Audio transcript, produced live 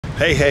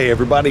Hey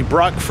everybody,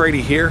 Brock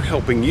Frady here,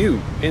 helping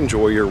you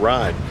enjoy your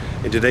ride.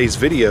 In today's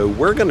video,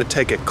 we're going to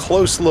take a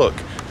close look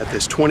at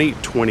this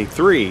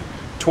 2023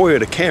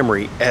 Toyota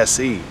Camry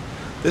SE.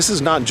 This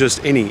is not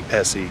just any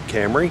SE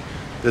Camry.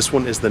 This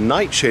one is the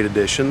Nightshade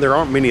edition. There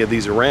aren't many of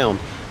these around,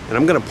 and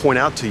I'm going to point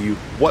out to you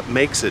what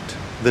makes it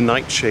the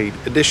Nightshade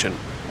edition.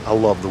 I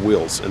love the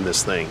wheels in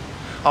this thing.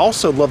 I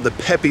also love the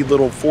peppy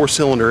little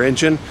 4-cylinder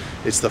engine.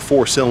 It's the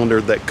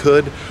 4-cylinder that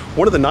could.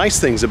 One of the nice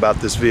things about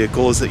this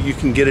vehicle is that you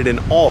can get it in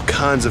all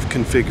kinds of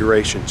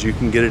configurations. You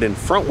can get it in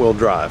front-wheel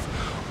drive,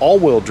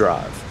 all-wheel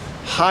drive,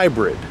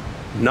 hybrid,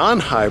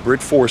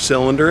 non-hybrid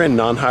 4-cylinder, and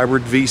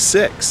non-hybrid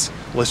V6.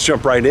 Let's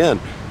jump right in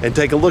and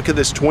take a look at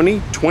this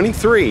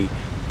 2023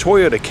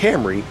 Toyota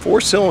Camry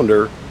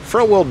 4-cylinder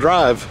front-wheel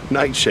drive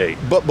Nightshade.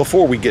 But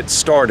before we get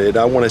started,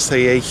 I want to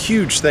say a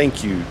huge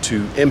thank you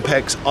to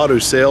Impex Auto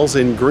Sales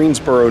in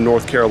Greensboro,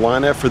 North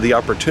Carolina for the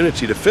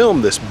opportunity to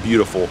film this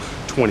beautiful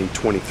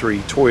 2023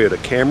 Toyota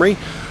Camry.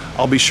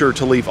 I'll be sure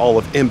to leave all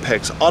of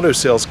Impex Auto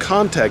Sales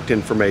contact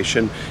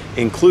information,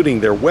 including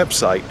their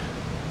website,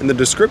 in the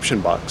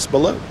description box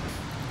below.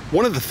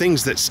 One of the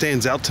things that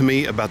stands out to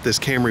me about this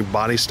Camry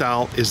body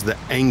style is the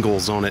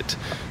angles on it.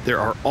 There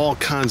are all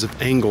kinds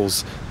of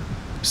angles.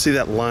 See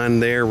that line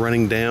there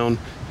running down?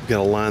 You've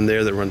got a line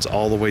there that runs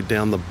all the way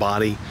down the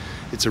body.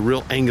 It's a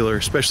real angular,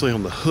 especially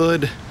on the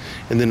hood,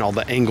 and then all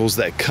the angles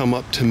that come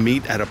up to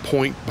meet at a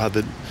point by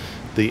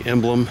the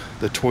emblem,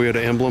 the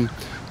Toyota emblem.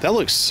 That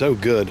looks so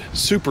good,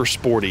 super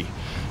sporty.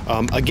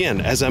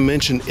 Again, as I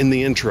mentioned in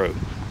the intro,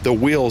 the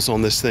wheels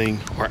on this thing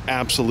are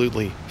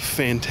absolutely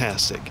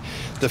fantastic.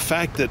 The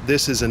fact that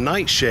this is a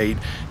Nightshade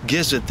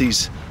gives it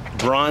these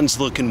bronze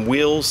looking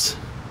wheels.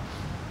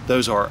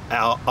 Those are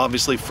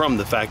obviously from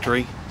the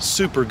factory,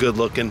 super good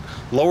looking,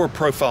 lower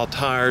profile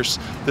tires.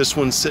 This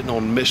one's sitting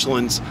on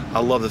Michelin's. I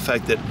love the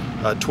fact that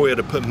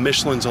Toyota put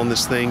Michelin's on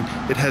this thing.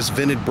 It has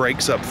vented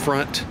brakes up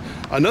front.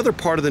 Another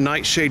part of the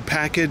Nightshade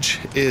package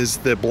is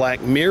the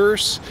black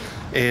mirrors,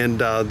 and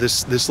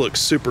this looks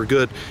super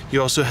good.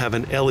 You also have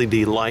an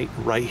LED light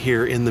right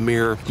here in the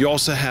mirror. You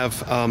also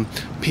have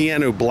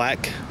piano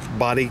black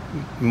body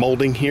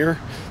molding here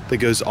that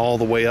goes all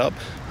the way up,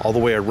 all the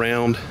way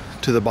around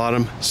to the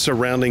bottom,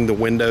 surrounding the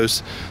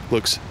windows.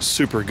 Looks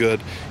super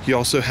good. You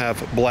also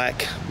have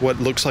black, what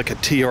looks like a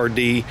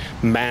TRD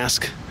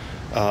mask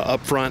up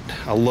front.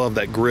 I love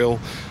that grille.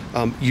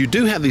 You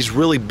do have these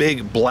really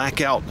big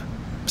blackout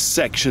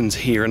sections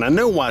here, and I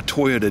know why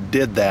Toyota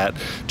did that,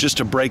 just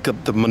to break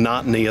up the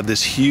monotony of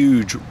this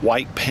huge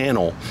white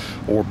panel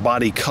or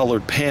body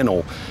colored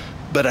panel.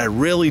 But I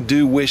really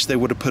do wish they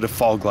would have put a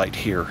fog light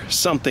here.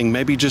 Something,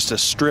 maybe just a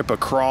strip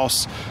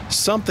across,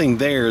 something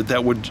there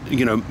that would,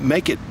 you know,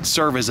 make it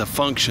serve as a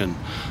function,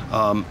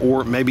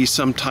 or maybe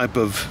some type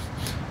of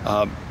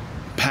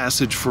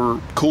passage for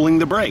cooling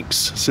the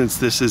brakes, since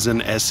this is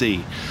an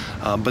SE.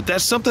 But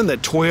that's something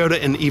that Toyota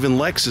and even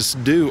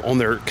Lexus do on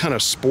their kind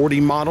of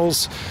sporty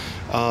models,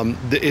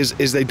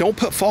 is they don't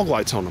put fog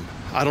lights on them.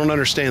 I don't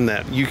understand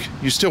that.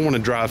 You still want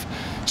to drive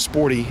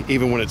sporty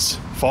even when it's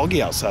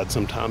foggy outside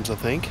sometimes, I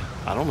think.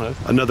 I don't know.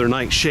 Another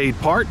Nightshade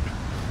part,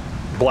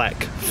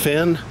 black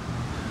fin,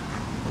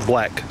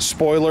 black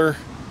spoiler,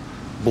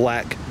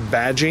 black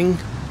badging.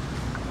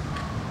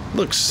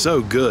 Looks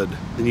so good.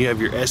 Then you have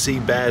your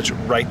SE badge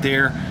right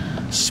there,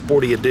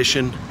 sporty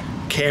edition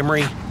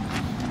Camry,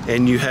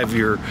 and you have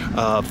your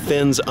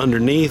fins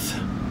underneath.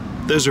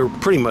 Those are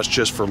pretty much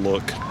just for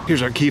look.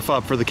 Here's our key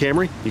fob for the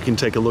Camry. You can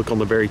take a look on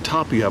the very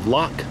top. You have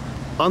lock,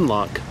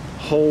 unlock,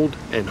 hold,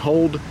 and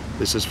hold.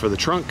 This is for the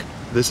trunk.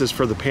 This is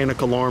for the panic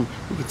alarm.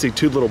 You can see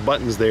two little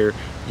buttons there.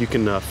 You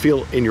can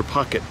feel in your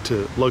pocket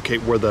to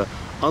locate where the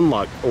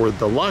unlock or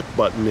the lock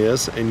button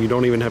is, and you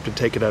don't even have to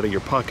take it out of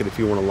your pocket if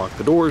you want to lock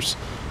the doors.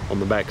 On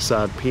the back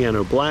side,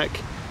 piano black,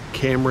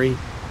 Camry,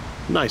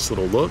 nice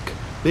little look.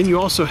 Then you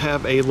also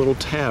have a little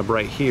tab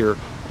right here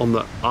on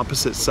the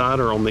opposite side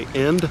or on the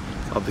end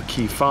of the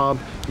key fob.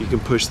 You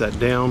can push that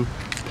down,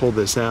 pull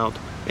this out,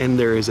 and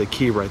there is a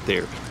key right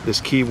there. This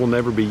key will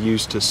never be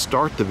used to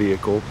start the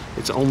vehicle.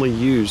 It's only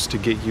used to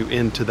get you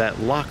into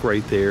that lock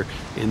right there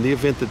in the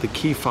event that the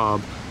key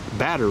fob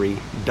battery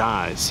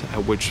dies,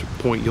 at which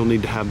point you'll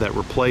need to have that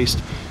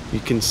replaced. You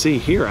can see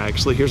here,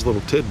 actually, here's a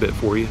little tidbit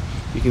for you.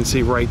 You can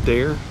see right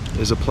there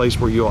is a place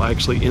where you'll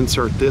actually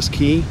insert this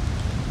key.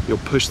 You'll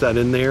push that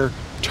in there,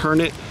 turn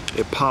it,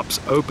 it pops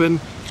open,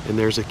 and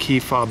there's a key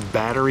fob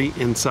battery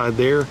inside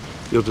there.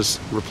 You'll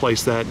just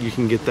replace that. You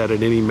can get that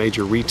at any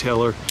major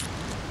retailer,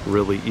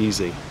 really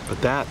easy.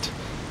 But that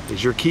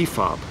is your key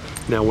fob.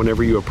 Now,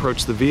 whenever you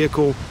approach the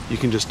vehicle, you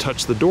can just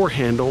touch the door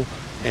handle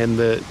and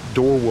the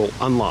door will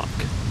unlock.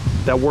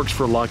 That works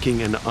for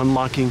locking and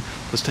unlocking.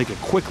 Let's take a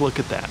quick look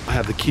at that. I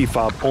have the key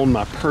fob on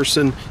my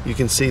person. You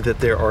can see that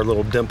there are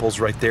little dimples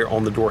right there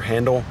on the door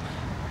handle.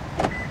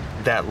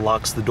 That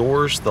locks the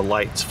doors. The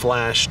lights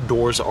flash.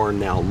 Doors are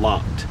now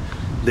locked.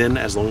 Then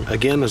as long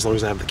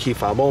as I have the key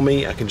fob on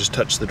me, I can just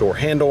touch the door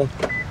handle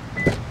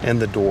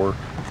and the door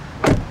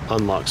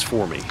unlocks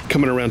for me.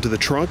 Coming around to the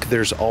trunk,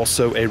 there's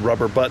also a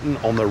rubber button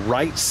on the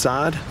right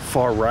side,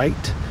 far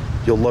right.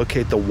 You'll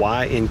locate the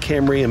Y in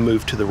Camry and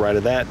move to the right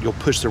of that. You'll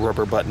push the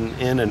rubber button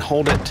in and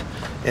hold it,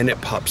 and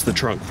it pops the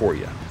trunk for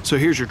you. So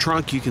here's your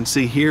trunk. You can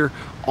see here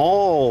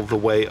all the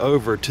way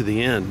over to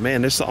the end.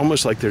 Man, it's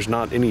almost like there's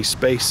not any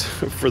space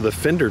for the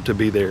fender to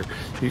be there.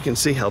 You can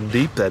see how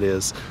deep that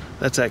is.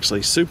 That's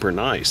actually super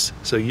nice.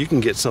 So you can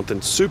get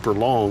something super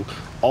long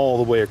all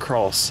the way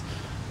across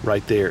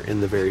right there in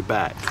the very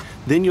back.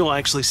 Then you'll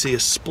actually see a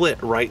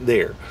split right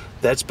there.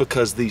 That's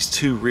because these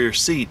two rear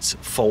seats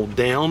fold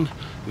down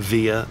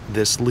via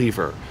this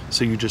lever.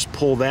 So you just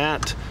pull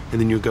that, and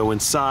then you'll go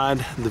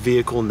inside the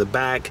vehicle in the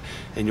back,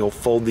 and you'll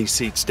fold these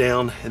seats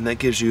down, and that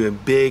gives you a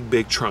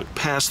big trunk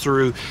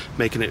pass-through,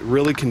 making it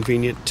really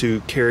convenient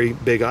to carry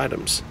big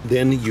items.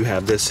 Then you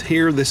have this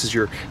here. This is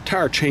your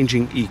tire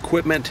changing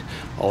equipment.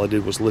 All I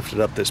did was lift it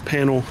up this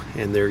panel,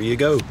 and there you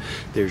go.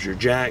 There's your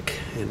jack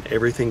and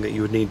everything that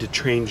you would need to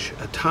change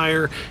a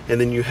tire, and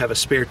then you have a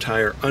spare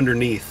tire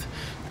underneath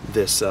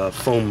this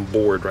foam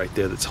board right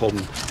there that's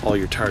holding all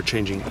your tire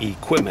changing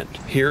equipment.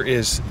 Here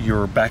is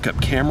your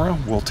backup camera.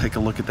 We'll take a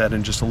look at that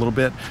in just a little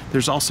bit.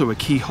 There's also a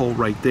keyhole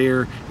right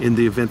there in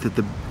the event that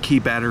the key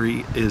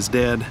battery is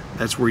dead.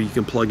 That's where you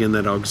can plug in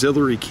that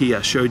auxiliary key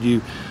I showed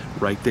you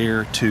right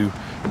there to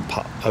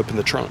open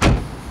the trunk.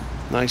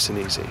 Nice and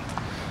easy.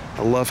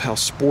 I love how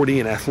sporty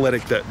and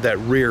athletic that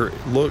rear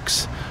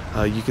looks.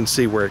 You can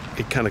see where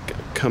it kind of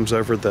comes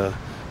over the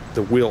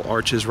wheel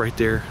arches right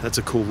there. That's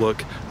a cool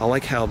look. I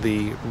like how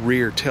the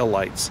rear tail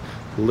lights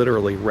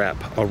literally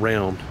wrap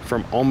around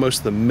from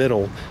almost the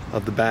middle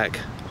of the back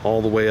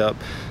all the way up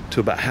to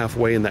about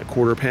halfway in that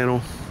quarter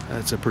panel.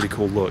 That's a pretty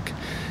cool look.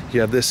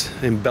 You have this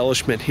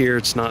embellishment here.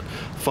 It's not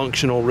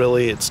functional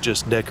really, it's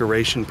just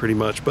decoration pretty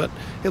much, but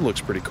it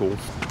looks pretty cool.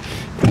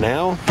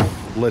 Now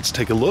let's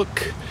take a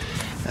look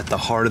at the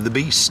heart of the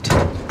beast.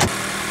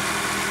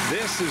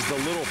 This is the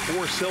little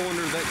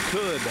 4-cylinder that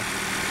could.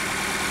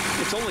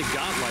 It's only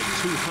got like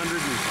 203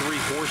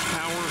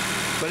 horsepower,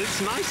 but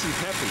it's nice and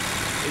peppy.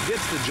 It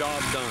gets the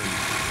job done.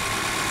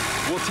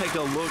 We'll take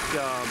a look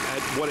at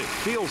what it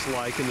feels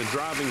like in the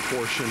driving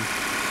portion,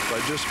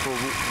 but just for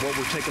what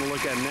we're taking a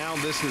look at now,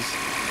 this is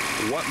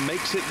what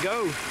makes it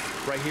go.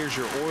 Right here's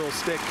your oil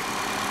stick.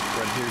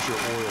 Right here's your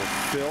oil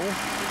fill.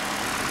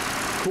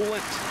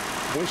 Coolant,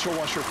 windshield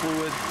washer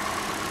fluid,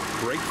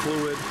 brake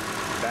fluid,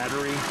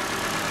 battery,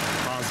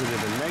 positive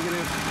and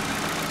negative.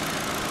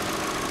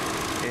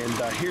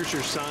 And here's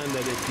your sign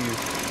that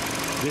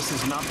this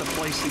is not the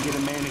place to get a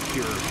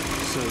manicure,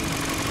 so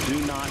do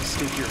not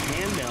stick your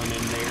hand down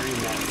in there in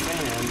that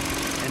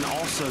fan. And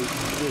also,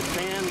 the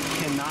fan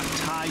cannot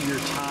tie your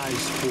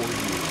ties for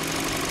you.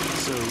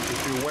 So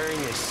if you're wearing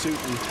a suit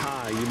and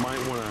tie, you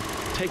might want to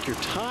take your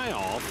tie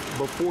off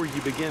before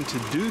you begin to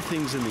do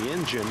things in the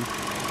engine.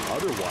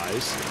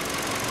 Otherwise,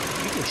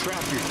 you can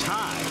trap your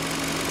tie.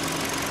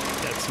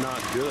 That's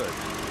not good.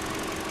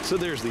 So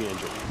there's the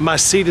engine. My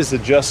seat is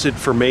adjusted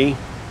for me.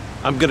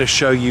 I'm going to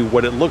show you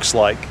what it looks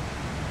like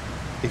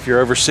if you're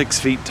over 6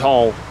 feet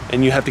tall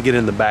and you have to get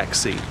in the back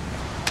seat.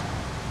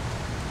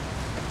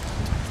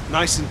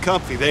 Nice and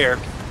comfy there.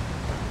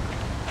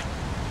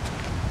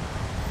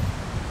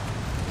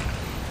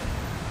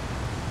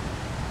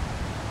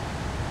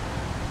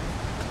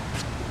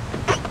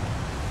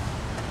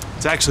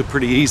 It's actually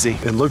pretty easy.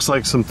 It looks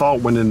like some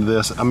thought went into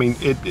this. I mean,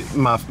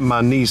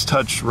 my knees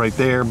touch right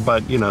there,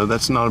 but you know,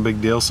 that's not a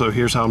big deal. So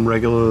here's how I'm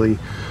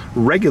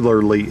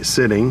regularly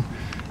sitting.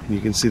 You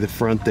can see the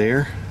front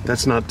there.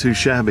 That's not too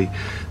shabby.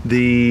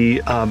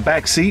 The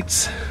back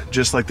seats,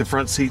 just like the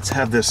front seats,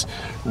 have this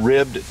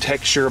ribbed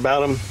texture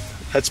about them.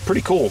 That's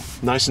pretty cool.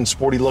 Nice and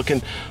sporty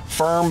looking.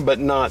 Firm, but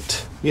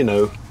not, you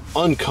know,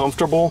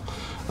 uncomfortable.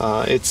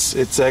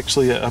 It's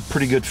actually a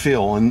pretty good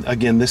feel. And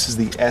again, this is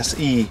the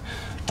SE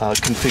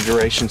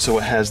configuration, so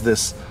it has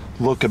this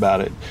look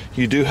about it.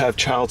 You do have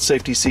child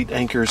safety seat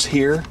anchors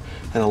here,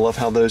 and I love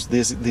how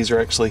these are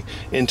actually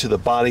into the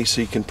body,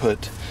 so you can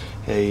put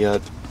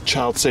a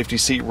child safety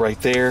seat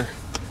right there,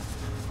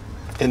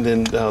 and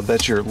then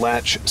that's your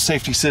latch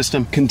safety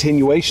system.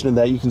 Continuation of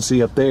that, you can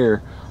see up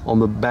there on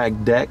the back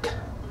deck,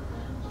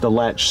 the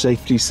latch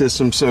safety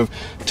system. So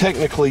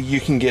technically you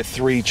can get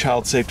 3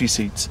 child safety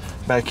seats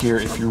back here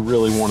if you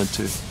really wanted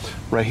to.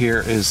 Right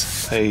here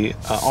is a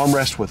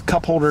armrest with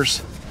cup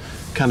holders,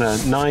 kind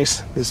of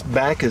nice. This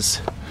back is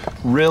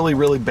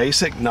really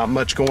basic, not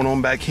much going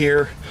on back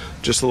here,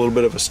 just a little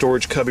bit of a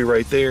storage cubby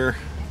right there,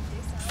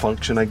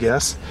 function I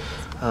guess.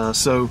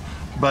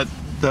 But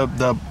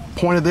the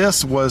point of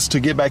this was to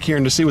get back here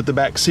and to see what the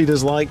back seat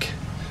is like.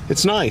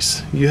 It's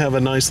nice. You have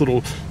a nice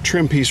little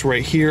trim piece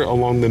right here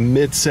along the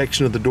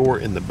midsection of the door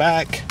in the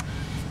back.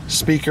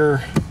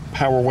 Speaker,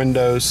 power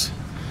windows.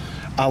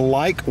 I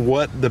like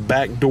what the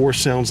back door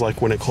sounds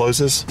like when it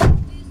closes.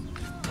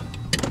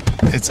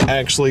 It's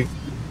actually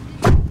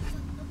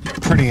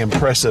pretty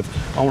impressive.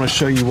 I want to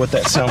show you what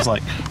that sounds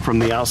like from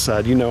the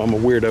outside. You know I'm a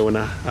weirdo and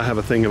I have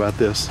a thing about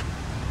this.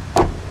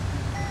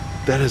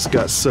 That has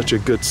got such a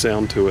good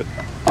sound to it.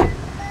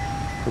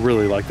 I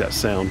really like that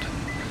sound.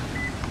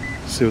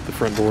 See what the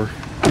front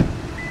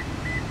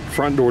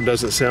door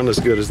doesn't sound as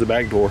good as the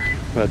back door,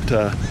 but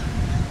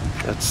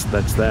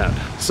that's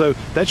that. So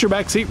that's your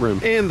back seat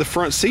room. And the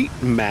front seat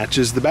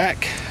matches the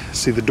back.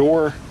 See the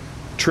door,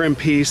 trim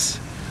piece,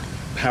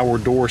 power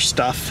door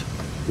stuff,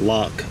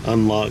 lock,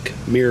 unlock,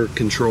 mirror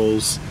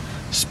controls,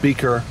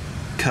 speaker,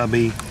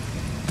 cubby,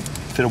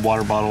 fit a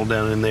water bottle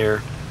down in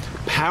there.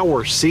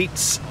 Power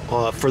seats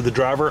for the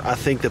driver. I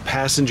think the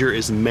passenger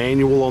is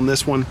manual on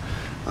this one.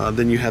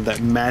 Then you have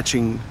that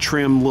matching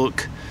trim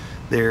look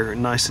there,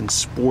 nice and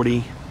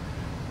sporty.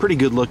 Pretty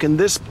good looking.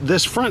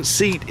 This front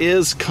seat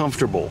is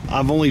comfortable.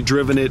 I've only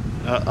driven it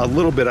a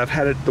little bit. I've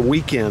had it the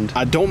weekend.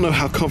 I don't know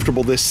how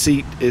comfortable this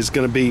seat is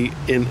going to be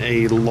in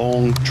a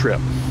long trip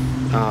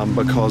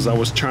because I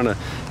was trying to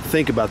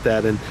think about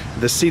that, and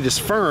the seat is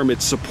firm,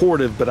 it's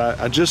supportive, but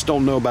I just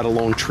don't know about a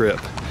long trip.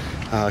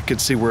 I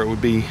could see where it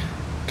would be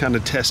kind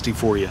of testy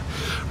for you.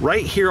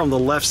 Right here on the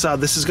left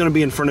side, this is going to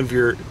be in front of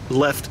your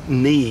left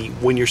knee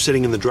when you're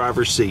sitting in the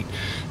driver's seat.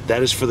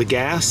 That is for the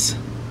gas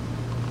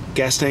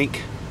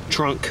tank,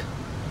 trunk,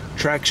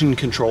 traction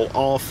control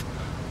off,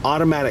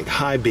 automatic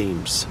high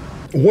beams.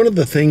 One of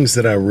the things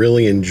that I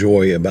really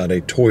enjoy about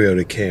a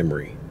Toyota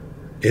Camry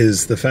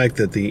is the fact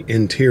that the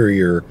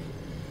interior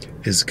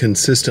is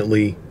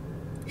consistently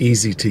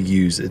easy to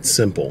use. It's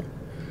simple,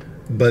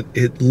 but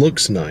it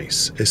looks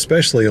nice,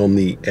 especially on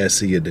the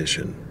SE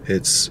edition.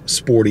 It's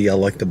sporty. I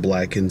like the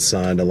black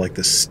inside. I like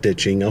the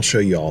stitching. I'll show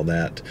you all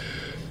that.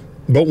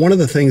 But one of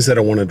the things that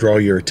I want to draw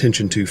your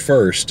attention to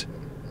first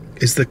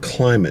is the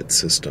climate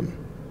system.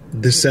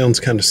 This sounds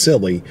kind of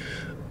silly,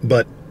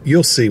 but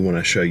you'll see when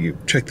I show you.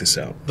 Check this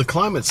out. The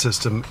climate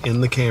system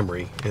in the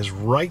Camry is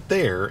right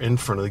there in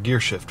front of the gear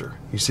shifter.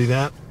 You see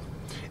that?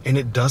 And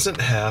it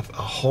doesn't have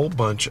a whole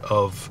bunch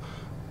of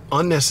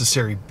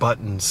unnecessary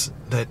buttons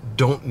that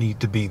don't need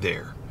to be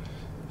there.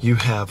 You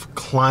have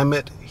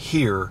climate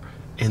here,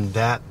 and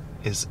that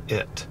is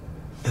it.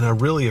 And I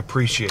really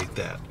appreciate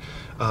that.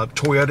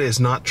 Toyota is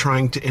not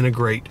trying to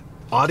integrate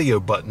audio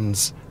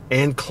buttons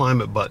and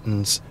climate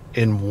buttons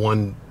in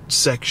one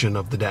section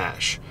of the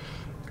dash.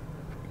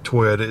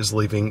 Toyota is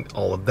leaving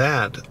all of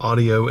that,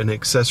 audio and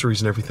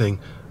accessories and everything,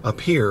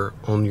 up here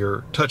on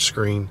your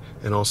touchscreen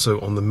and also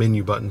on the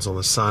menu buttons on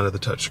the side of the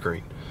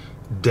touchscreen.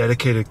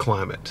 Dedicated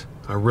climate.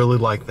 I really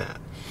like that.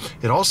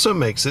 It also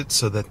makes it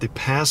so that the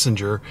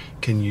passenger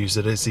can use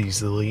it as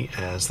easily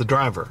as the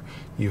driver.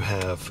 You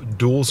have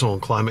dual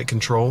zone climate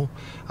control.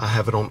 I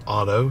have it on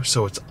auto,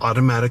 so it's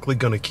automatically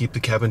going to keep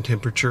the cabin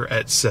temperature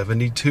at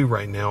 72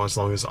 right now as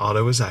long as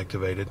auto is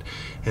activated.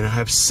 And I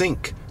have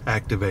sync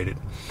activated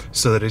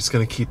so that it's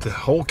going to keep the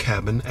whole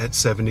cabin at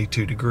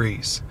 72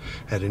 degrees.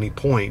 At any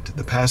point,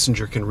 the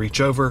passenger can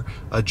reach over,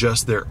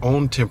 adjust their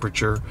own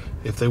temperature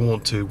if they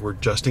want to. We're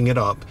adjusting it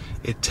up.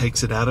 It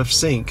takes it out of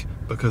sync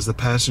because the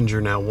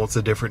passenger now wants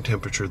a different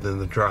temperature than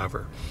the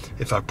driver.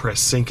 If I press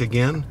sync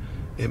again,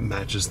 it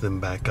matches them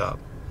back up.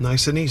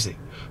 Nice and easy.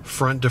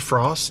 Front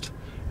defrost,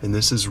 and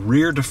this is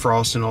rear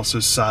defrost and also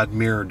side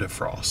mirror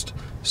defrost.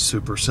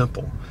 Super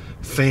simple.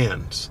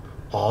 Fans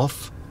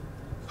off.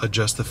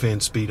 Adjust the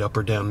fan speed up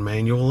or down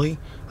manually.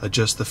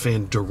 Adjust the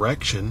fan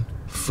direction,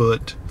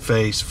 foot,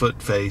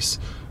 face,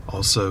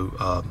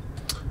 also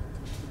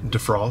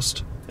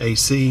defrost,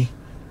 AC,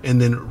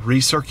 and then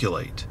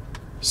recirculate.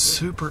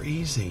 Super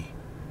easy.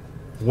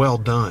 Well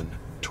done,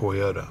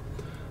 Toyota.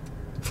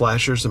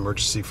 Flashers,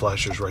 emergency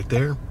flashers right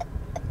there.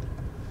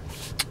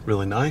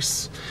 Really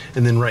nice.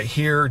 And then right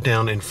here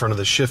down in front of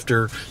the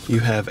shifter, you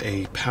have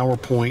a power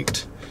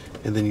point,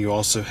 and then you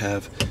also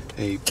have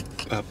a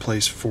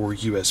place for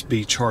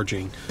USB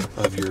charging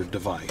of your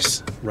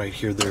device. Right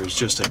here, there's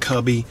just a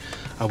cubby.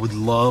 I would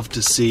love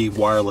to see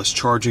wireless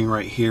charging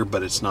right here,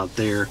 but it's not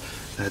there.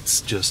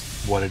 That's just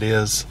what it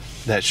is.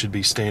 That should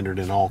be standard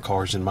in all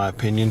cars, in my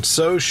opinion.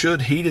 So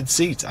should heated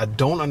seats. I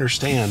don't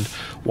understand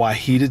why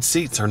heated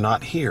seats are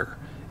not here.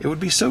 It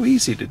would be so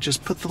easy to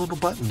just put the little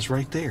buttons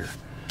right there.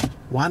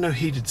 Why no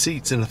heated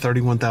seats in a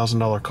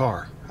 $31,000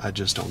 car? I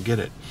just don't get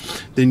it.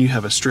 Then you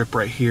have a strip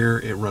right here.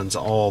 It runs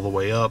all the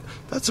way up.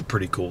 That's a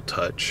pretty cool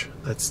touch.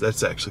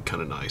 That's actually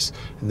kind of nice.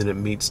 And then it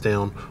meets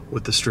down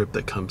with the strip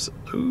that comes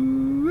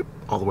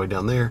all the way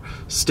down there.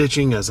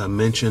 Stitching, as I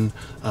mentioned,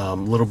 a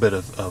little bit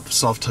of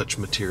soft touch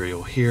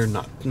material here.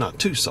 Not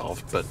too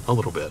soft, but a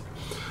little bit.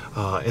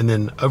 And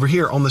then over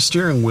here on the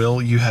steering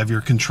wheel, you have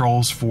your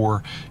controls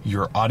for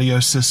your audio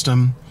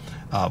system,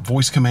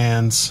 voice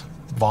commands,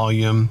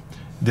 volume.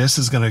 This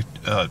is going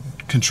to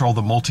control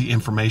the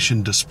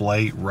multi-information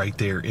display right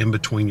there in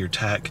between your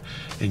tach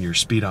and your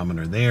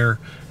speedometer there.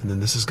 And then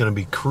this is going to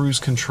be cruise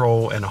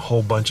control and a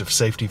whole bunch of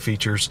safety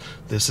features.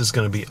 This is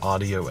going to be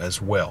audio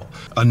as well.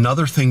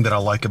 Another thing that I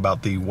like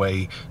about the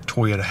way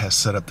Toyota has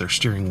set up their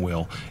steering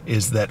wheel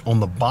is that on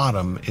the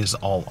bottom is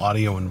all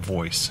audio and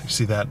voice. You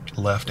see that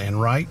left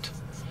and right?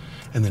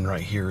 And then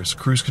right here is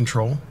cruise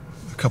control,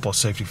 a couple of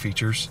safety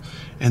features,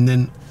 and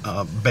then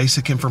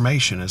basic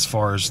information as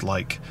far as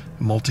like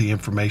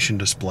multi-information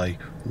display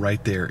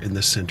right there in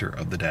the center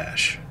of the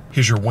dash.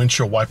 Here's your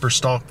windshield wiper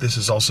stalk. This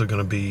is also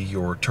going to be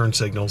your turn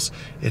signals.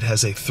 It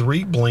has a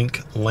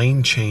 3-blink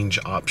lane change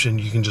option.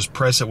 You can just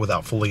press it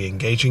without fully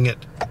engaging it.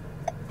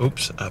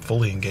 Oops, I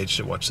fully engaged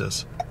it. Watch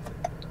this.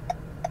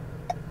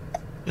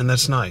 and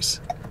that's nice.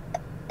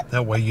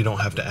 That way you don't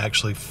have to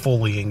actually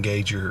fully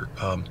engage your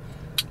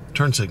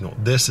turn signal.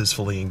 This is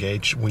fully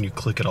engaged when you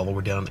click it all the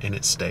way down and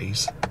it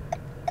stays.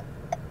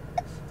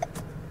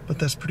 But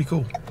that's pretty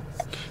cool.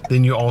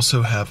 Then you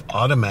also have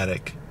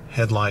automatic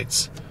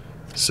headlights,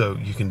 so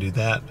you can do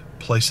that,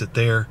 place it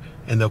there,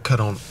 and they'll cut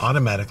on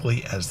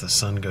automatically as the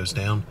sun goes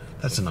down.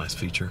 That's a nice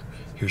feature.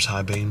 Here's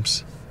high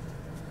beams,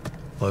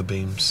 low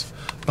beams.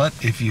 But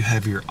if you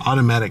have your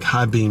automatic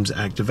high beams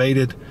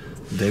activated,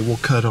 they will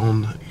cut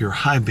on your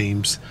high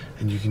beams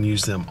and you can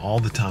use them all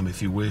the time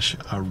if you wish.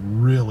 I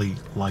really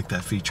like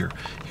that feature.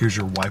 Here's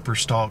your wiper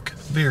stalk,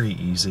 very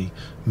easy.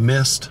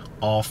 Mist,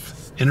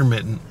 off,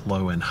 intermittent,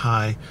 low and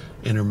high,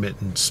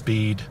 intermittent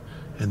speed,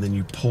 and then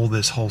you pull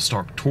this whole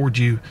stalk toward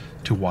you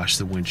to wash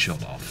the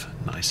windshield off.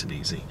 Nice and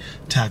easy.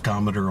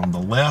 Tachometer on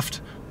the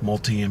left,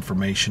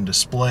 multi-information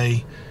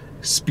display,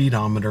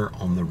 speedometer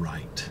on the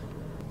right.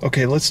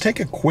 Okay, let's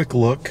take a quick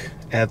look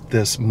at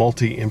this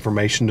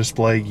multi-information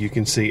display. You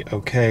can see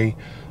okay,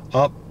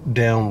 up,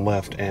 down,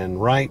 left,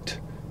 and right,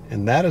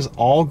 and that is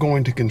all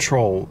going to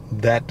control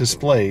that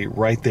display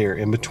right there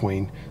in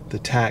between the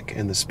tach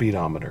and the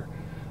speedometer.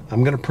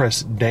 I'm going to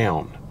press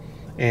down,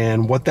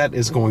 and what that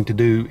is going to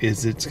do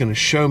is it's going to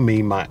show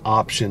me my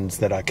options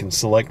that I can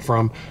select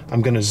from.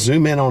 I'm going to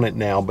zoom in on it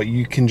now, but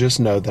you can just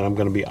know that I'm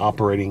going to be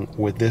operating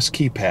with this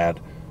keypad.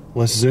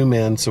 Let's zoom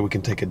in so we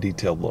can take a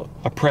detailed look.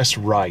 I press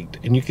right,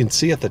 and you can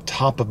see at the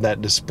top of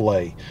that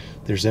display,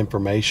 there's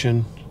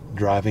information,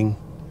 driving,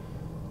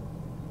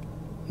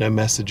 no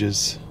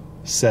messages,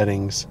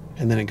 settings,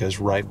 and then it goes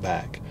right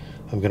back.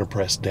 I'm going to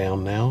press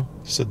down now.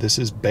 So this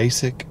is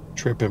basic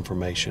trip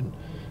information,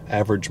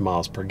 average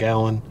miles per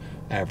gallon,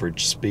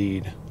 average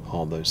speed,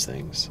 all those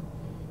things.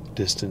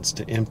 Distance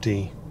to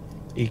empty,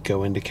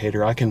 eco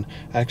indicator. I can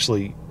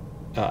actually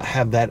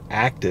have that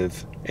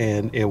active,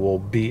 and it will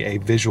be a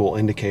visual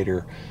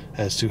indicator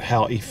as to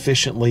how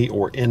efficiently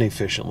or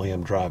inefficiently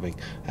I'm driving.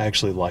 I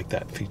actually like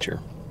that feature.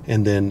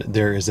 And then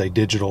there is a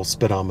digital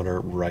speedometer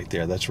right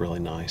there. That's really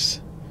nice.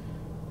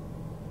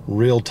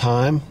 Real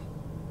time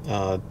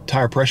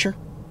tire pressure,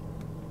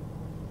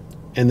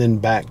 and then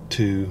back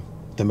to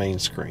the main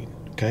screen.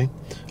 Okay,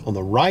 on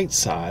the right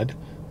side,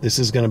 this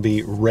is going to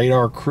be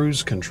radar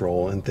cruise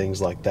control and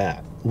things like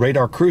that.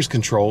 Radar cruise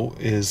control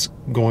is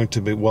going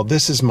to be, well,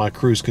 this is my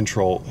cruise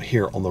control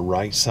here on the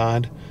right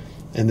side,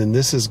 and then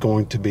this is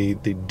going to be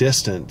the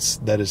distance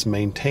that is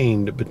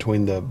maintained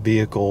between the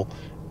vehicle,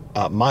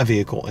 my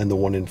vehicle, and the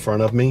one in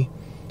front of me.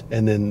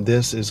 And then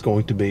this is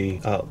going to be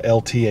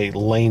LTA,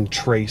 lane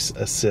trace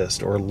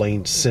assist, or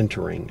lane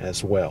centering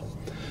as well.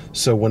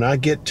 So when I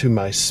get to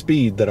my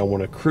speed that I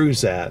want to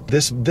cruise at,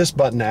 this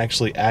button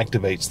actually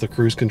activates the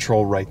cruise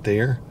control right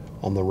there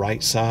on the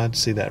right side.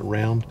 See that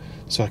round?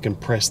 So I can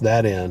press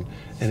that in,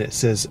 and it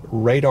says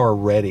radar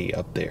ready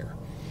up there.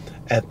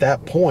 At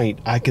that point,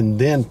 I can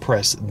then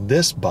press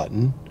this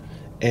button,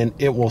 and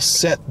it will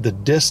set the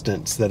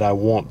distance that I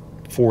want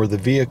for the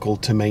vehicle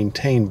to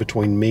maintain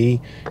between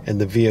me and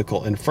the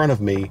vehicle in front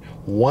of me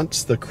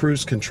once the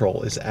cruise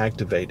control is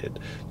activated.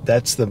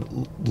 That's the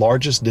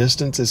largest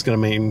distance it's going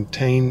to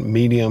maintain,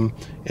 medium,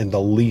 and the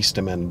least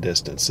amount of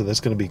distance. So that's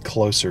going to be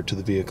closer to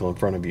the vehicle in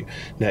front of you.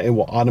 Now it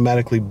will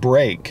automatically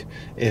brake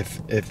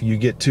if you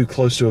get too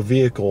close to a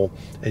vehicle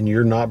and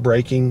you're not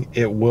braking.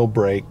 It will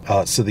brake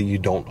so that you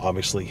don't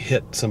obviously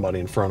hit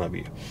somebody in front of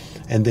you.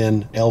 And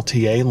then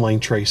LTA, lane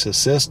trace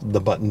assist, the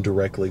button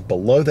directly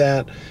below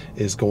that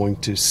is going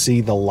to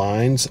see the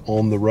lines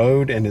on the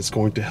road, and it's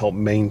going to help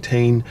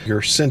maintain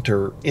your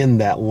center in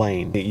that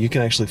lane. You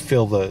can actually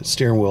feel the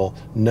steering wheel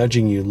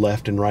nudging you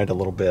left and right a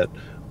little bit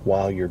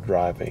while you're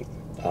driving.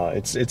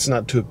 It's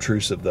not too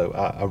obtrusive though.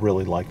 I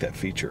really like that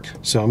feature.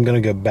 So I'm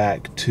going to go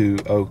back to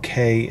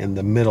OK in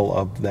the middle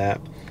of that.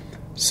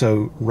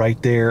 So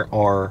right there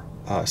are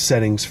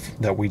settings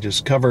that we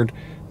just covered.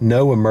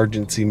 No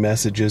emergency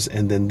messages,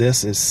 and then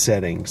this is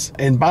settings.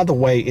 And by the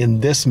way, in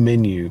this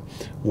menu,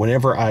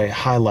 whenever I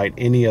highlight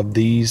any of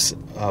these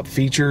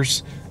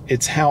features,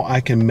 it's how I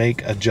can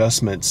make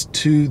adjustments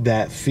to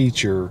that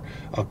feature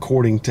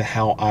according to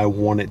how I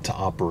want it to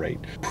operate.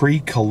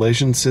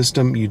 Pre-collision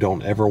system, you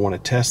don't ever want to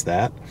test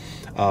that.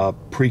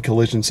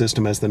 Pre-collision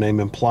system, as the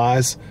name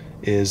implies,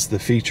 is the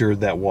feature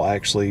that will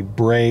actually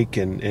brake,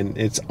 and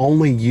it's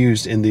only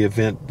used in the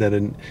event that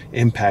an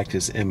impact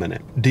is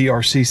imminent.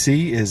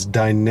 DRCC is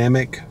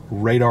dynamic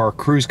radar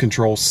cruise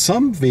control.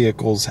 Some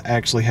vehicles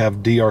actually have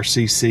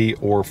DRCC,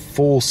 or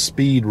full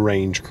speed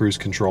range cruise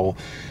control,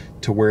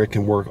 to where it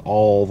can work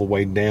all the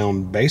way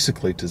down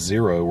basically to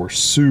 0 or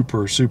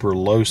super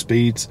low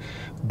speeds.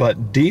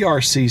 But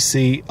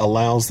DRCC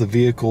allows the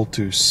vehicle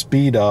to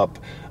speed up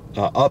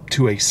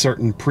to a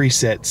certain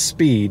preset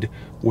speed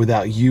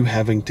without you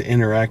having to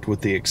interact with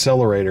the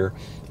accelerator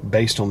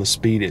based on the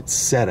speed it's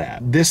set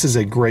at. This is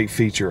a great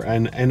feature,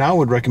 and I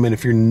would recommend,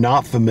 if you're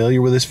not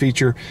familiar with this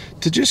feature,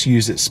 to just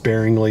use it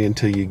sparingly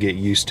until you get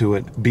used to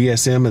it.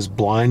 BSM is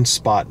blind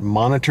spot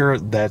monitor.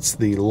 That's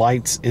the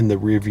lights in the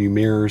rearview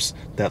mirrors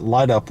that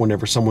light up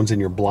whenever someone's in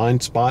your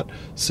blind spot,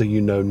 so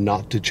you know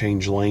not to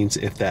change lanes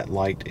if that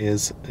light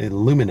is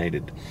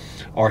illuminated.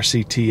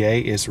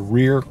 RCTA is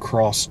rear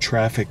cross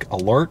traffic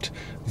alert.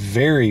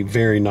 Very,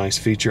 very nice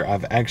feature.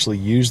 I've actually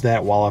used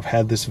that while I've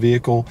had this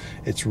vehicle.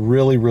 It's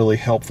really, really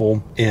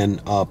helpful in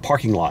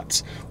parking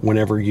lots.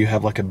 Whenever you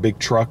have like a big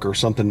truck or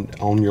something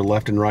on your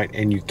left and right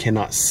and you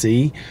cannot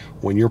see,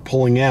 when you're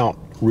pulling out,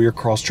 rear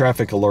cross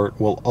traffic alert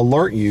will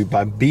alert you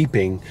by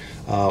beeping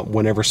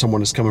whenever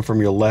someone is coming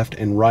from your left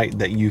and right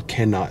that you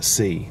cannot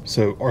see.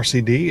 So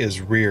RCD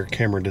is rear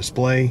camera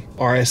display.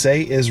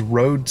 RSA is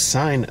road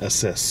sign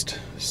assist.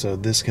 So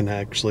this can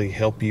actually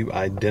help you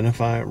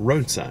identify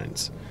road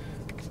signs.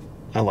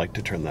 I like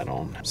to turn that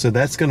on. So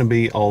that's going to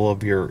be all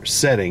of your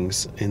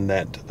settings in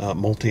that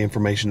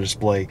multi-information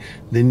display.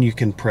 Then you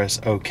can press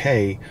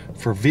OK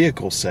for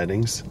vehicle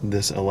settings.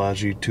 This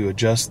allows you to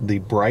adjust the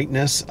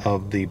brightness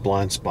of the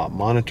blind spot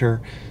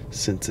monitor,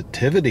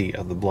 sensitivity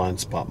of the blind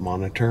spot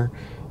monitor,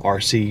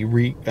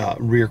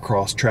 rear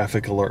cross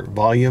traffic alert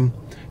volume,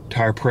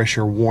 tire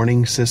pressure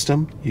warning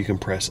system. You can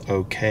press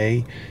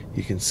OK.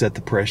 You can set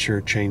the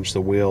pressure, change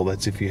the wheel.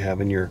 That's if you have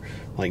in your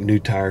like new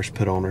tires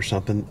put on or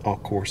something.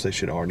 Of course, they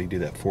should already do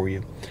that for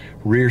you.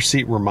 Rear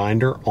seat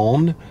reminder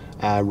on.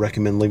 I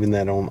recommend leaving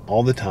that on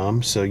all the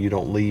time so you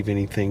don't leave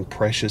anything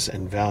precious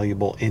and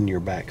valuable in your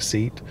back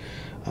seat.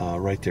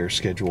 Right there,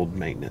 scheduled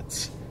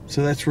maintenance.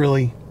 So that's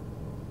really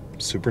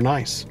super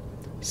nice.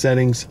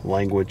 Settings,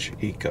 language,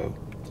 eco,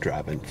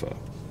 drive info.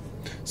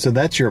 So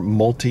that's your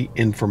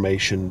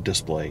multi-information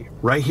display.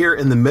 Right here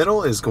in the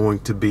middle is going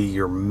to be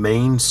your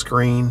main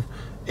screen,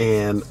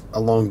 and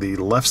along the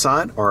left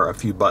side are a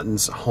few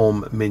buttons: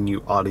 home,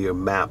 menu, audio,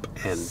 map,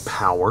 and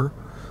power.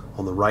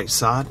 On the right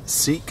side,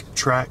 seek,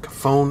 track,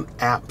 phone,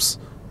 apps,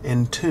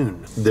 and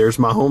tune. There's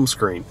my home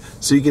screen.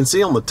 So you can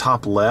see on the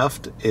top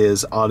left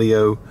is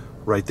audio.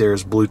 Right there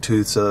is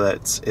Bluetooth, so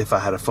that's if I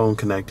had a phone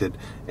connected,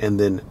 and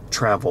then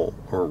travel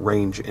or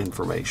range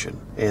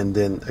information. And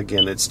then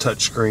again, it's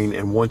touch screen,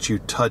 and once you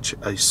touch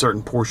a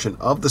certain portion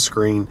of the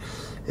screen,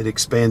 it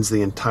expands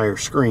the entire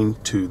screen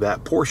to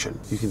that portion.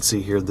 You can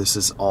see here this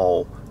is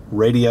all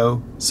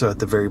radio. So at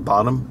the very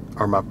bottom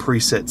are my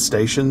preset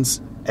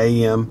stations: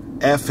 AM,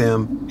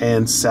 FM,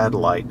 and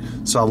satellite.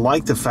 So I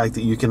like the fact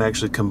that you can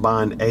actually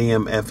combine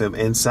AM, FM,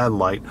 and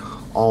satellite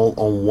all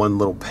on one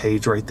little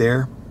page right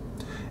there.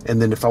 And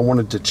then if I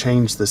wanted to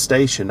change the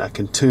station, I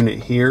can tune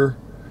it here,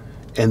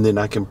 and then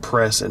I can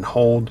press and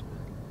hold,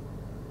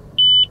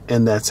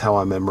 and that's how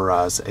I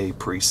memorize a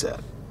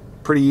preset.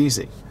 Pretty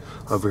easy.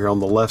 Over here on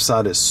the left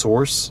side is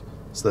source.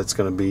 So that's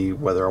going to be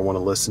whether I want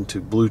to listen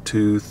to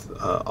Bluetooth,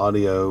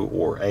 audio,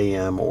 or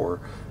AM, or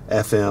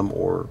FM,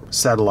 or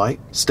satellite.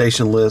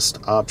 Station list,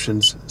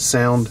 options,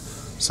 sound.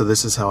 So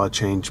this is how I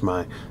change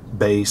my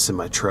bass and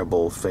my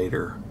treble,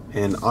 fader.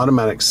 And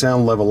automatic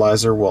sound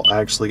levelizer will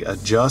actually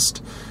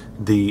adjust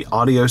the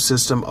audio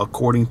system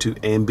according to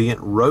ambient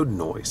road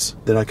noise.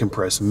 Then I can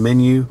press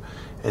menu,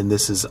 and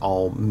this is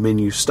all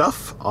menu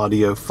stuff: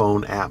 audio,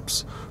 phone,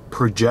 apps.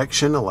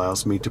 Projection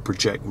allows me to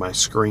project my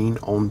screen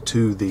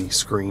onto the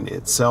screen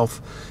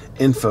itself.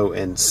 Info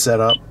and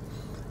setup.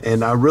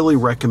 And I really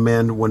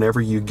recommend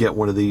whenever you get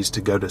one of these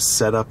to go to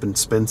setup and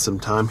spend some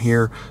time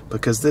here,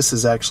 because this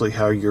is actually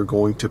how you're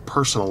going to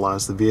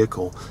personalize the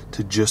vehicle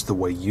to just the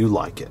way you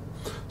like it.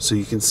 So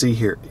you can see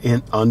here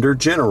under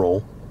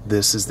general,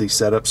 this is the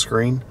setup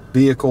screen: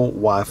 vehicle,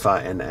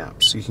 Wi-Fi, and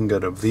apps. You can go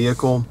to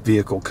vehicle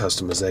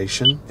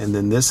customization, and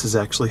then this is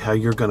actually how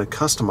you're going to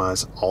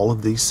customize all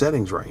of these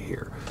settings right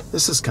here.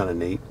 This is kind of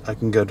neat. I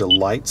can go to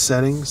light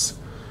settings,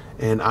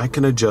 and I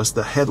can adjust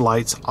the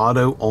headlights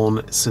auto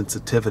on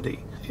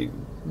sensitivity. It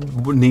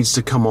needs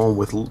to come on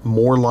with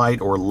more light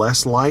or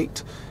less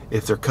light.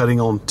 If they're cutting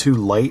on too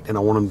late and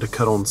I want them to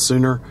cut on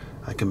sooner,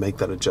 I can make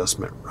that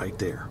adjustment right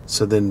there.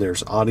 So then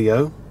there's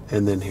audio,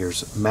 and then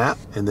here's map,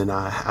 and then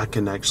I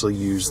can actually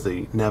use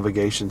the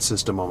navigation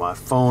system on my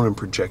phone and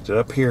project it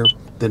up here.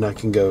 Then I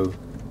can go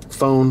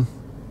phone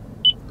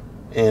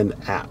and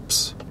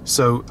apps.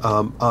 So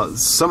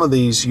some of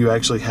these you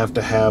actually have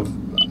to have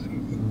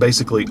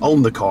basically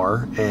own the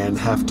car and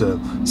have to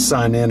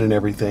sign in and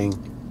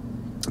everything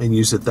and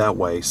use it that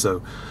way.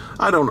 So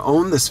I don't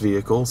own this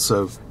vehicle,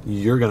 so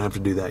you're gonna have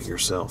to do that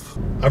yourself.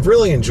 I've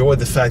really enjoyed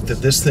the fact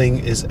that this thing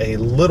is a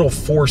little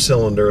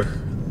 4-cylinder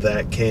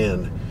that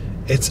can.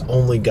 It's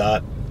only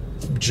got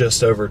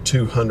just over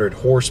 200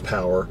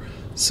 horsepower,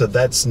 so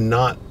that's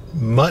not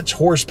much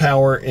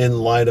horsepower in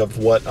light of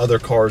what other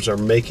cars are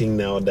making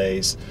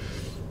nowadays,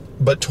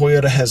 but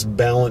Toyota has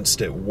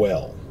balanced it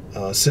well.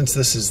 Since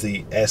this is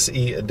the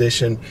SE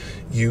edition,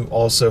 you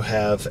also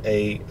have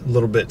a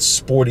little bit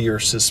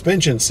sportier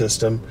suspension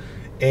system,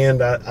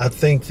 and I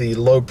think the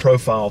low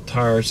profile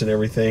tires and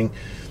everything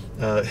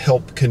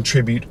help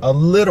contribute a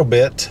little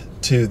bit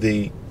to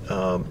the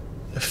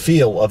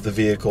feel of the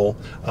vehicle.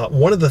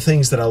 One of the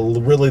things that I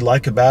really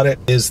like about it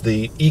is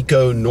the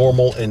Eco,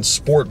 Normal, and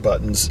Sport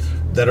buttons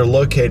that are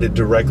located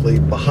directly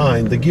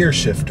behind the gear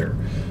shifter.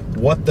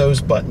 What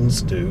those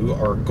buttons do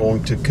are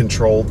going to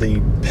control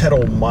the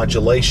pedal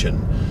modulation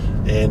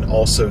and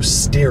also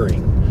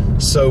steering.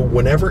 So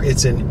whenever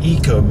it's in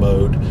eco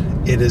mode,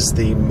 it is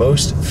the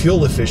most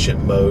fuel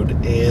efficient mode,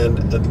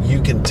 and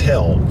you can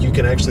tell, you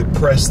can actually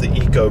press the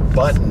eco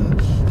button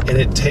and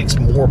it takes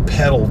more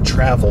pedal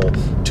travel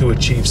to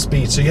achieve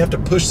speed. So you have to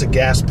push the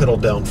gas pedal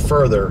down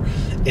further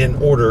in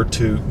order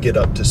to get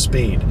up to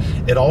speed.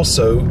 It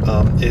also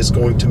is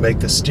going to make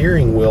the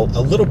steering wheel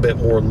a little bit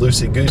more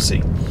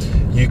loosey-goosey.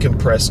 You can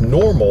press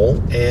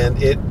normal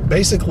and it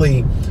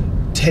basically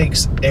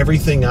takes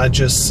everything I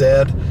just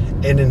said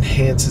and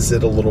enhances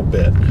it a little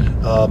bit.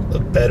 A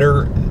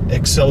better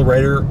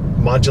accelerator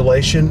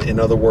modulation, in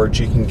other words,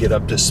 you can get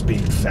up to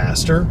speed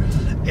faster,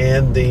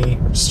 and the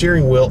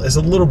steering wheel is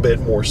a little bit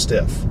more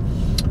stiff.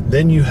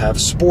 Then you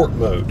have sport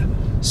mode.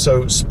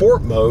 So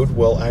sport mode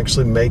will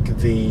actually make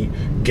the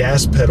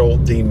gas pedal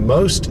the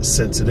most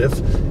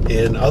sensitive.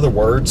 In other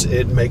words,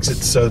 it makes it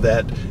so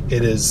that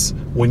it is,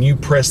 when you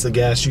press the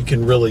gas, you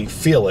can really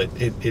feel it.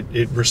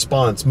 It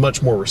responds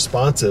much more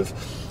responsive.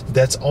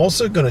 That's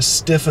also going to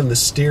stiffen the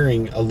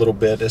steering a little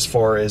bit, as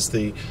far as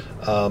the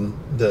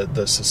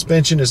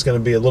suspension is going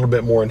to be a little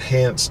bit more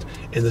enhanced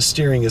and the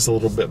steering is a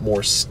little bit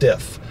more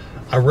stiff.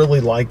 I really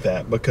like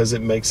that because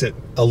it makes it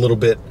a little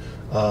bit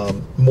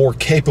more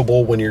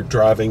capable when you're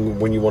driving,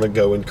 when you want to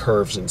go in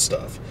curves and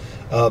stuff.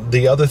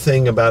 The other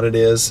thing about it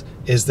is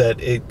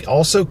that it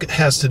also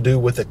has to do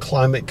with the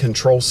climate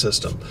control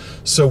system.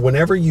 So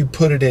whenever you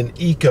put it in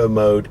eco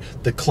mode,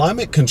 the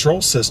climate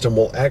control system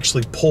will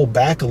actually pull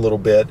back a little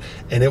bit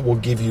and it will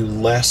give you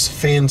less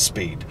fan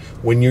speed.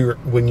 When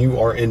you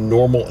are in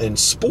normal and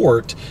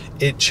sport,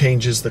 it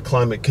changes the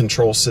climate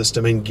control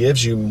system and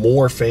gives you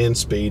more fan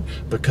speed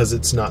because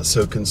it's not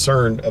so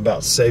concerned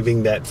about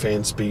saving that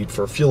fan speed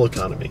for fuel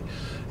economy.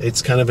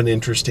 It's kind of an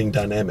interesting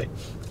dynamic.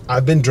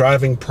 I've been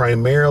driving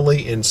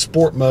primarily in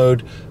sport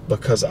mode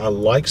because I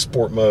like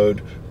sport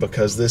mode,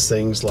 because this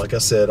thing's, like I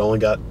said, only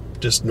got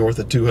just north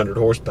of 200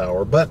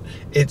 horsepower, but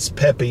it's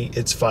peppy,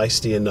 it's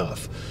feisty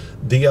enough.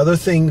 The other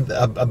thing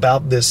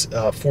about this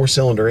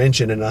four-cylinder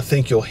engine, and I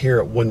think you'll hear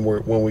it when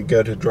we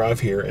go to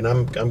drive here, and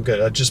I'm good.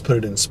 I just put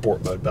it in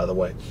sport mode, by the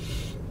way.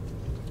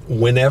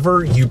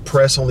 Whenever you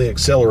press on the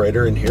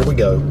accelerator, and here we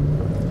go,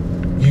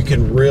 you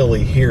can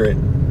really hear it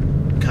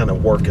kind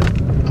of working.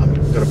 I'm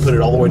going to put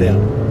it all the way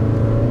down.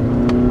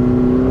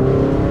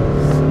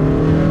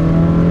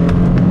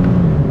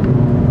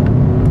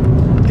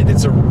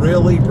 It's a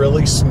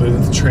really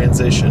smooth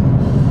transition,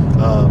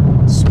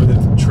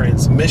 smooth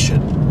transmission.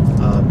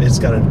 It's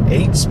got an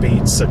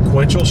 8-speed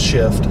sequential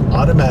shift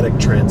automatic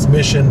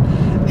transmission,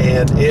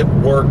 and it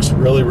works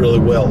really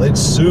well. It's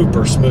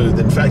super smooth.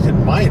 In fact, it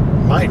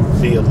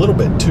might be a little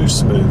bit too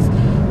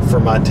smooth for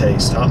my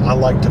taste. I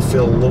like to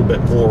feel a little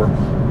bit more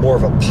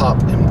of a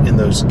pop in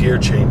those gear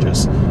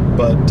changes.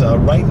 But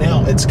right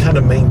now it's kind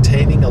of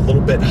maintaining a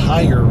little bit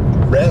higher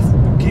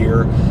rev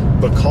gear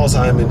because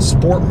I'm in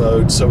sport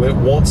mode, so it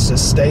wants to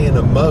stay in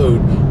a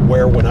mode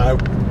where when I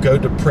go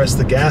to press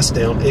the gas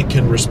down, it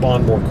can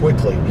respond more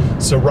quickly.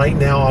 So right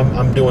now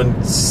I'm doing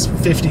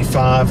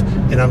 55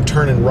 and I'm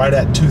turning right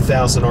at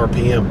 2,000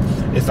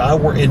 RPM. If I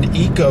were in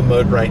eco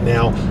mode right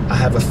now, I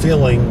have a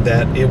feeling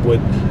that it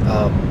would,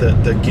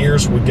 the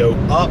gears would go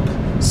up,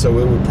 so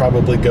it would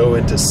probably go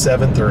into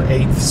 7th or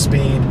 8th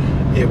speed.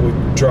 It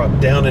would drop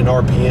down in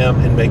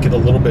RPM and make it a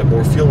little bit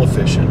more fuel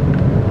efficient.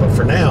 But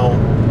for now,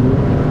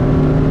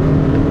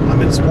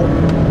 I'm in sport.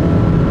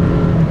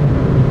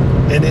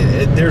 And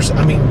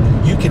I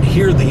mean, you can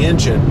hear the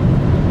engine.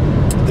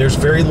 There's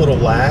very little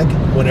lag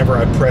whenever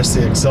I press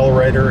the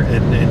accelerator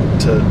and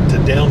to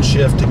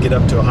downshift to get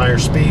up to a higher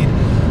speed.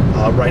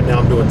 Right now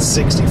I'm doing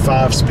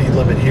 65, speed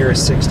limit here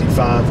is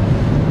 65,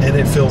 and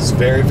it feels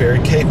very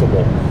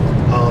capable.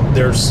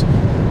 There's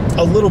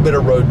a little bit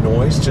of road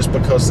noise just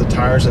because the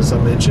tires, as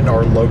I mentioned,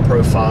 are low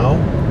profile,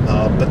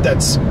 but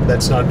that's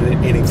not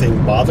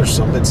anything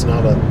bothersome. It's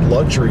not a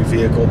luxury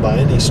vehicle by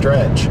any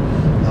stretch.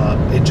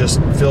 It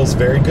just feels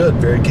very good,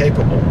 very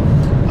capable.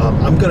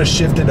 I'm going to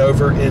shift it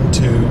over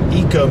into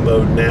eco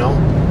mode now,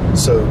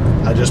 so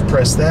I just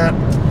press that,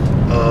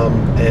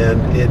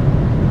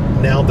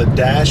 and now the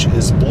dash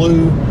is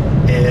blue,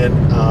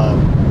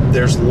 and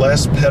there's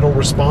less pedal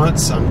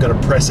response. I'm going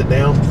to press it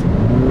down.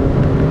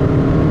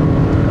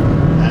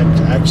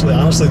 Actually,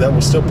 honestly, that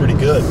was still pretty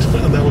good.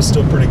 That was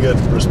still pretty good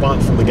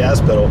response from the gas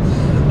pedal.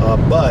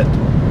 But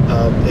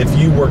if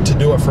you were to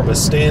do it from a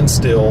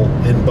standstill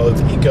in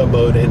both eco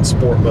mode and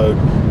sport mode,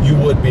 you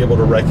would be able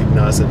to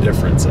recognize a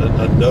difference,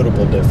 a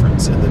notable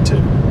difference in the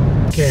two.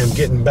 Okay, I'm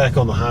getting back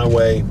on the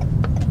highway.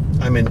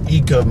 I'm in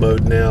eco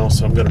mode now,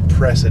 so I'm going to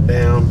press it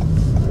down.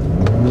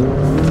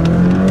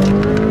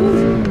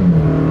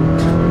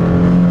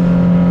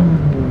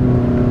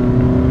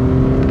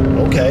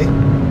 Okay.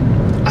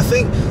 I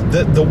think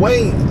that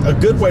a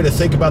good way to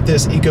think about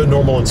this, Eco,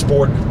 Normal, and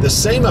Sport, the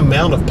same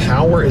amount of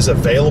power is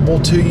available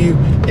to you.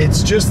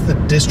 It's just the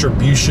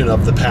distribution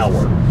of the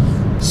power.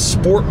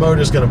 Sport mode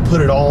is going to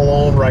put it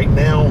all on right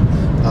now.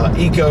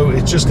 Eco,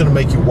 it's just going to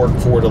make you work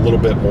for it a little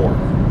bit more.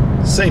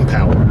 Same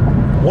power.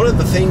 One of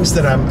the things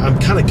that I'm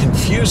kind of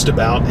confused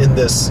about in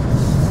this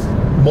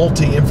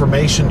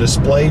multi-information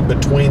display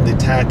between the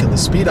tach and the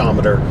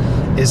speedometer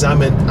is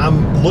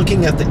I'm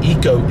looking at the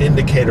Eco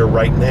indicator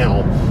right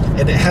now,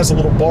 and it has a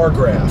little bar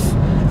graph,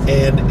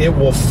 and it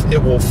will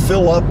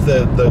fill up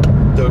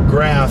the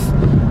graph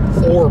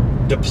or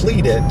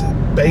deplete it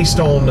based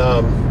on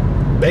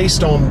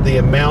the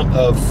amount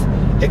of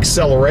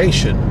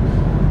acceleration.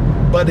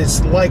 But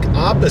it's like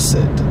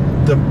opposite.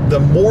 The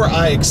more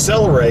I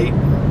accelerate,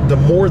 the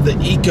more the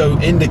Eco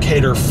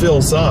indicator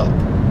fills up,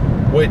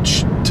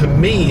 which to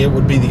me it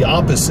would be the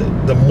opposite.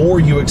 The more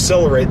you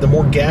accelerate, the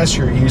more gas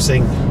you're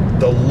using,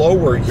 the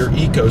lower your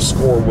Eco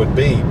score would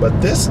be.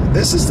 But this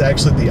is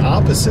actually the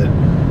opposite.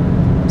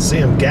 See,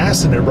 I'm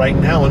gassing it right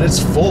now and it's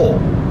full.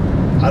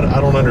 I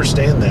don't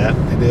understand that.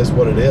 It is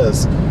what it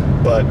is,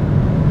 but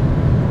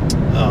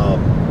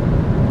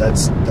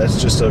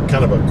that's just a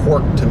kind of a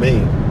quirk to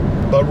me.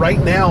 But right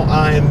now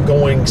I am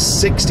going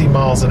 60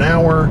 miles an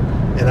hour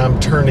and I'm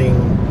turning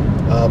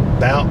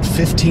about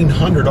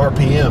 1500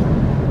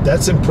 RPM.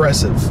 That's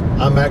impressive.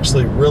 I'm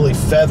actually really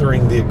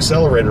feathering the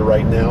accelerator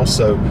right now,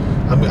 so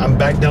I'm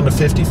back down to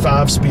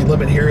 55. Speed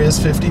limit here is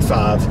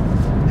 55,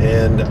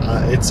 and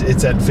it's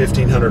at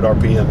 1500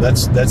 RPM.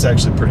 That's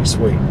actually pretty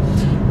sweet.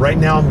 Right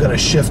now I'm going to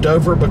shift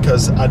over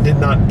because I did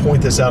not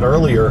point this out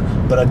earlier,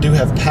 but I do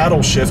have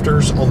paddle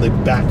shifters on the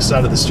back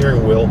side of the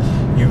steering wheel.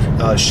 You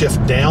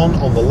shift down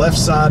on the left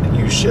side,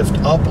 you shift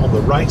up on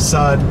the right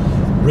side.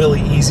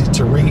 Really easy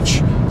to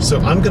reach. So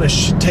I'm going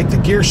to take the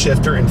gear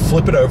shifter and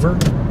flip it over.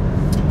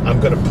 I'm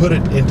going to put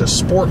it into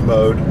sport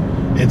mode,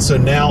 and so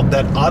now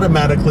that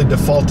automatically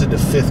defaulted to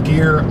 5th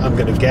gear. I'm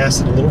going to gas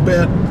it a little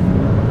bit,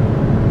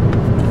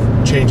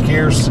 change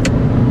gears.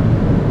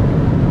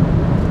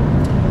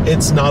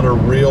 It's not a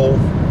real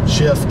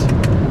shift.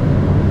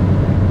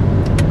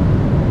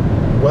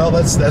 Well,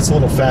 that's a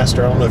little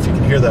faster. I don't know if you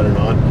can hear that or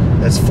not.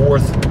 That's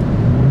 4th.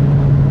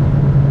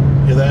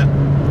 Hear that?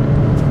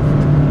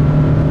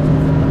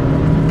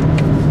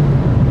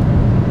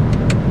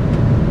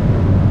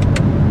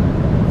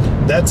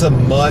 That's a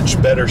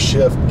much better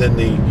shift than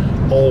the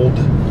old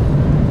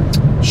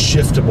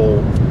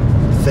shiftable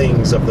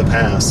things of the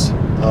past.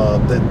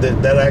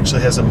 That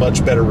actually has a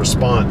much better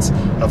response.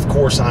 Of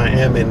course, I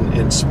am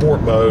in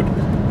sport mode,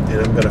 and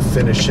I'm going to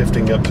finish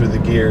shifting up through the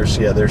gears.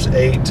 Yeah, there's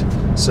 8,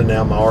 so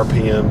now my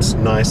RPM's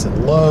nice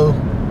and low.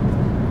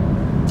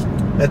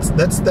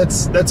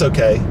 That's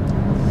okay.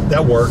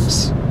 That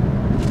works.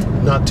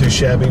 Not too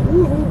shabby.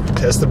 Woo-hoo.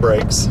 Test the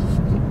brakes.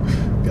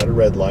 Got a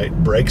red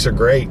light. Brakes are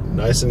great,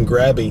 nice and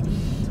grabby.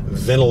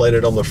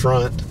 Ventilated on the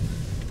front.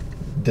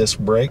 Disc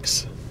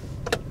brakes.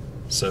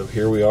 So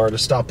here we are at a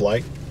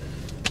stoplight.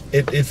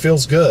 It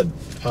feels good.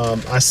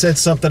 I said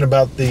something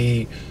about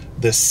the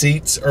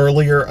seats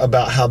earlier,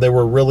 about how they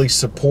were really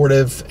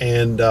supportive,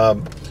 and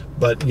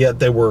but yet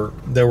they were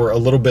a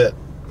little bit,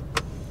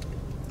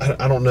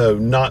 I don't know,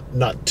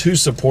 not too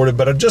supportive,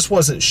 but I just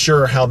wasn't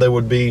sure how they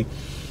would be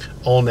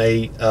on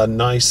a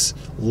nice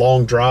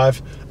long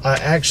drive. I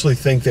actually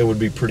think they would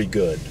be pretty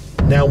good.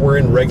 Now we're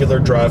in regular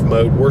drive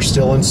mode. We're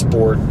still in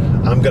sport.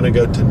 I'm going to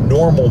go to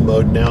normal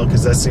mode now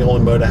because that's the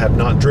only mode I have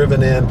not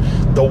driven in.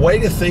 The way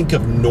to think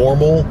of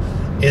normal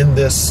in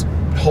this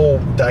whole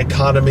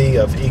dichotomy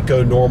of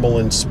eco, normal,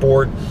 and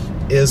sport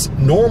is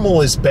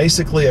normal is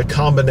basically a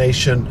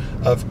combination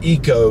of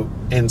eco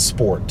and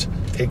sport.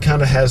 It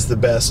kind of has the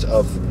best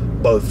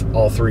of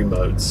all 3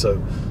 modes. So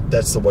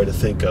that's the way to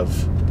think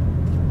of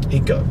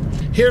eco.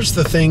 Here's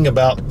the thing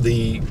about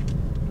the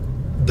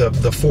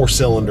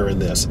 4-cylinder in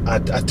this. I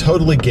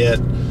totally get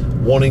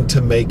wanting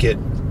to make it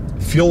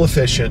fuel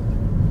efficient,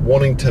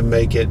 wanting to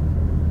make it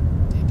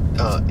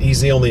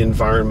easy on the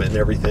environment and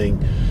everything.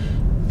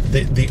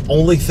 The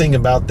only thing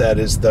about that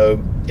is,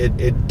 though,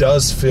 it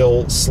does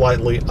feel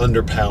slightly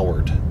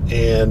underpowered,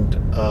 and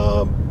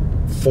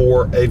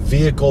for a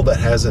vehicle that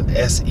has an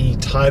SE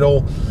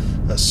title,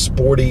 a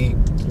sporty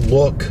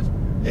look,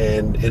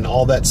 and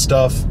all that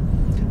stuff,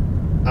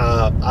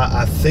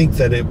 I think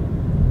that it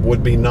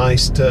would be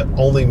nice to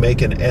only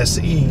make an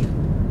SE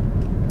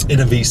in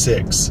a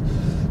V6,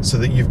 so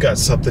that you've got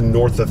something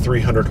north of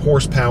 300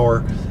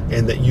 horsepower,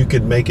 and that you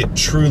could make it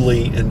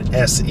truly an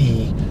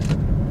SE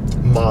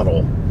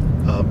model.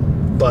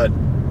 But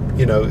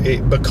you know,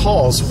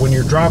 because when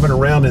you're driving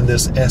around in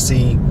this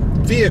SE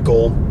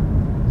vehicle,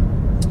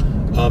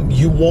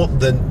 you want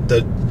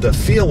the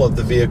feel of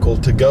the vehicle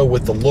to go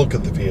with the look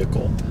of the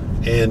vehicle,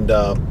 and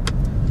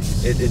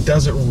it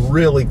doesn't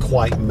really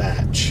quite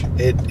match.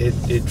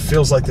 It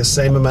feels like the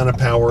same amount of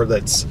power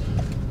that's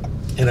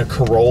in a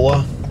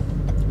Corolla,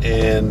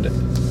 and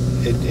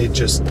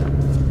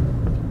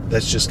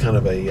that's just kind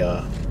of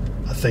a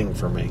thing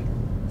for me.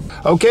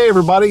 Okay,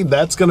 everybody,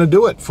 that's going to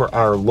do it for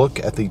our look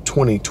at the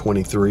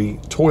 2023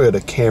 Toyota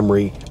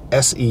Camry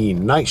SE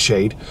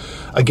Nightshade.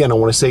 Again, I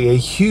want to say a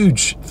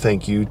huge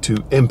thank you to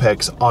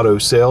Impex Auto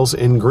Sales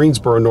in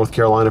Greensboro, North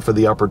Carolina for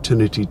the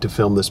opportunity to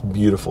film this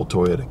beautiful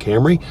Toyota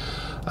Camry.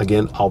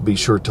 Again, I'll be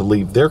sure to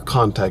leave their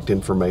contact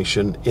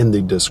information in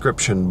the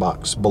description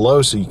box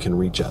below so you can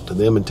reach out to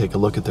them and take a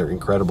look at their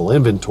incredible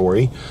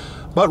inventory.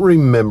 But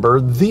remember,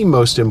 the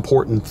most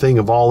important thing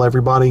of all,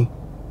 everybody,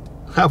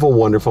 have a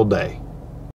wonderful day.